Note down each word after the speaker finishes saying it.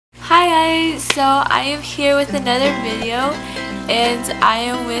guys, so I am here with another video, and I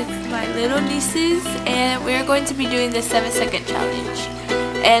am with my little nieces, and we're going to be doing the 7-second challenge.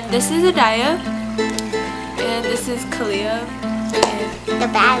 And this is Adiah, and this is Khalia, and the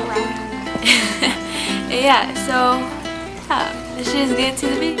bad one. yeah, so let's just get into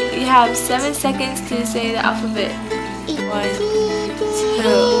the video. You have 7 seconds to say the alphabet. 1, 2,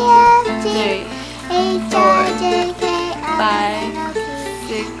 3, 4, 5,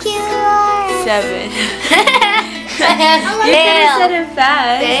 6, 7. You could have said it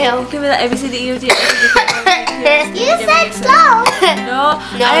fast. You could be like ABCDEFG. You said slow. No,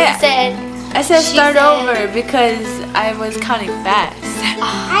 I said start over because I was counting fast.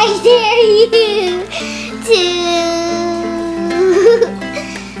 I dare you to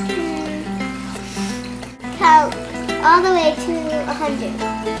count all the way to 100.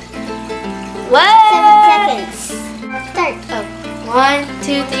 What? 7 seconds. Start. Oh. 1,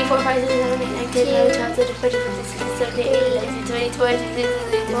 2, 3, 4, 5, 6, 7, 8, 9, 10, 11, 12, 13, 14, 15, 16, 17, 18, 19, 20, 21, 22,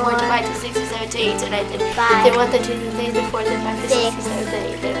 23, 24, 25, 26, 27, 28, 29, 30, 31, 32, 33, 34, 35, 36, 37,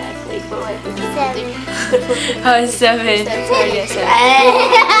 38, 39, 40, 41, 42, 43, 44, 45, 46, 47. Oh, 7. Sorry, yes, 7.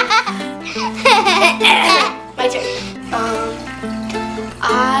 My turn.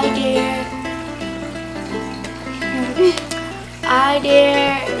 I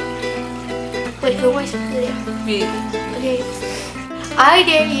dare. Wait, who am I supposed to do? Me. Okay. I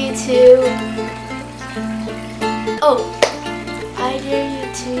dare you to. Oh. I dare you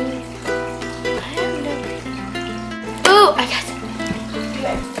to. I don't know. Ooh, I got it.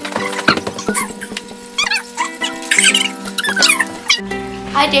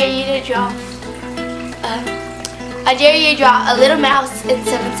 I dare you to draw. I dare you to draw a little mouse in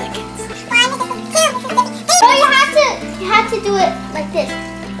 7 seconds. No, you have to do it like this.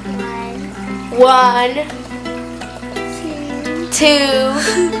 1, 2,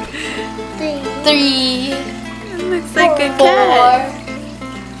 3, It looks like a 4,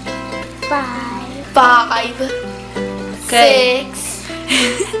 cat. 5. 6.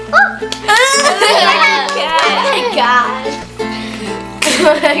 Oh my gosh.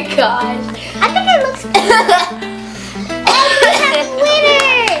 Oh my gosh. I think it looks good.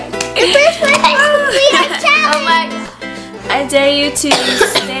 Winner! The first one is complete our challenge. Oh my god. I dare you to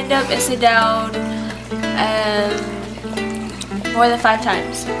stand up and sit down more than 5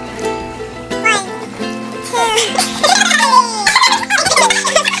 times. 1, 2,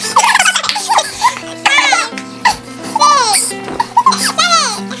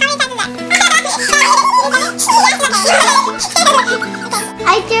 I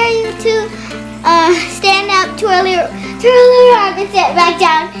dare you to stand up, twirl around, and sit back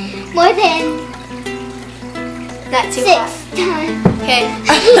down more than Not too 6 fast. times. Okay.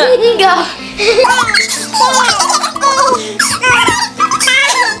 Go.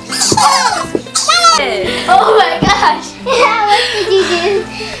 Oh my gosh. Yeah, what did you do?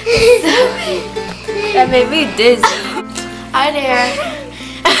 That made me dizzy. I dare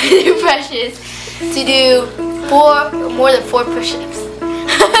Precious to do more than 4 push-ups.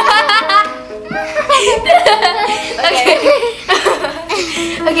 Okay.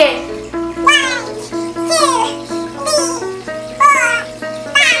 Okay. 1, 2, 3, 4, 5, 6,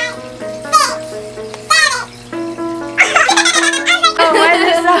 7. Oh, why is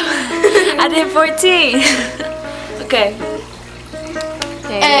this so? I did 14. Okay.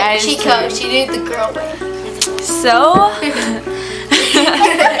 Cheat code. She did the girl way. So?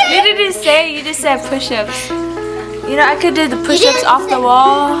 You didn't say, you just said push-ups. You know, I could do the push-ups off the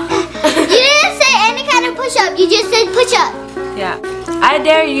wall. You didn't say any kind of push-up. You just said push-up. Yeah. I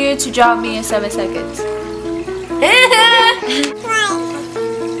dare you to draw me in 7 seconds. 1, 2, 3,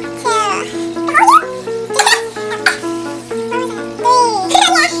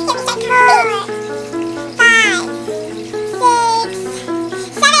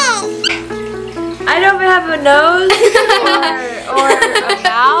 I don't even have a nose or a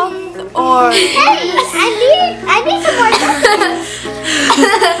mouth or Hey, I need some more.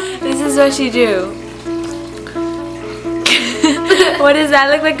 This is what you do. What does that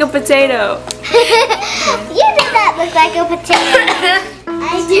look like? A potato? You do not look like a potato.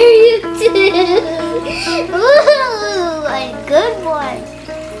 I dare you to. Ooh, a good one.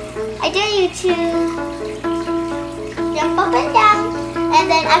 I dare you to jump up and down, and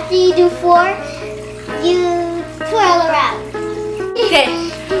then after you do 4, you twirl around. Okay.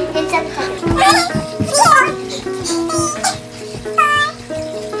 In 7 seconds. 3, 4, 5, 6.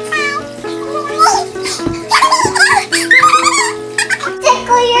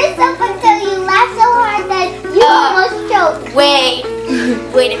 Tickle yourself until you laugh so hard that you almost choke. Wait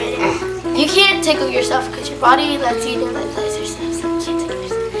a minute. You can't tickle yourself because your body lets you know that that's yourself, so you can't tickle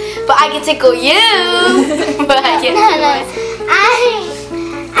yourself. But I can tickle you. But I can't tickle you.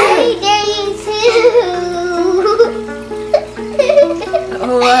 I dare you too.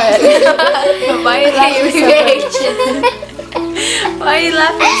 What? Why are you laughing so much? Why are you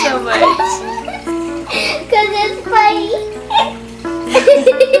laughing so much? Because it's funny.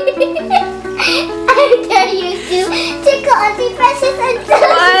 I dare you to tickle Auntie Precious and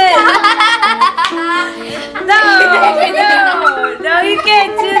What? No, you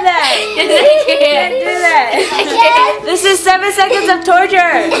can't do that. You can't do that. Yes. This is 7 seconds of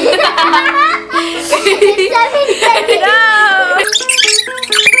torture. 7 seconds. No.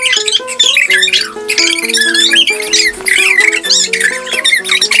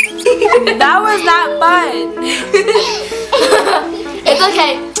 That was not fun. It's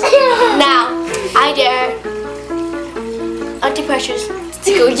okay. Now, I dare Auntie Precious to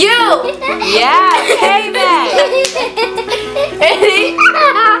tickle you. Yeah, payback. Ready?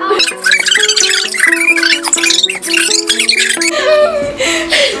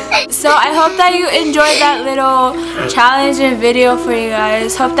 So I hope that you enjoyed that little challenge and video for you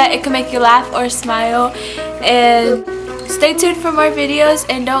guys. Hope that it can make you laugh or smile. And stay tuned for more videos.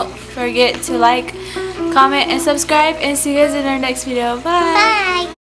 And don't forget to like, comment, and subscribe. And see you guys in our next video. Bye. Bye.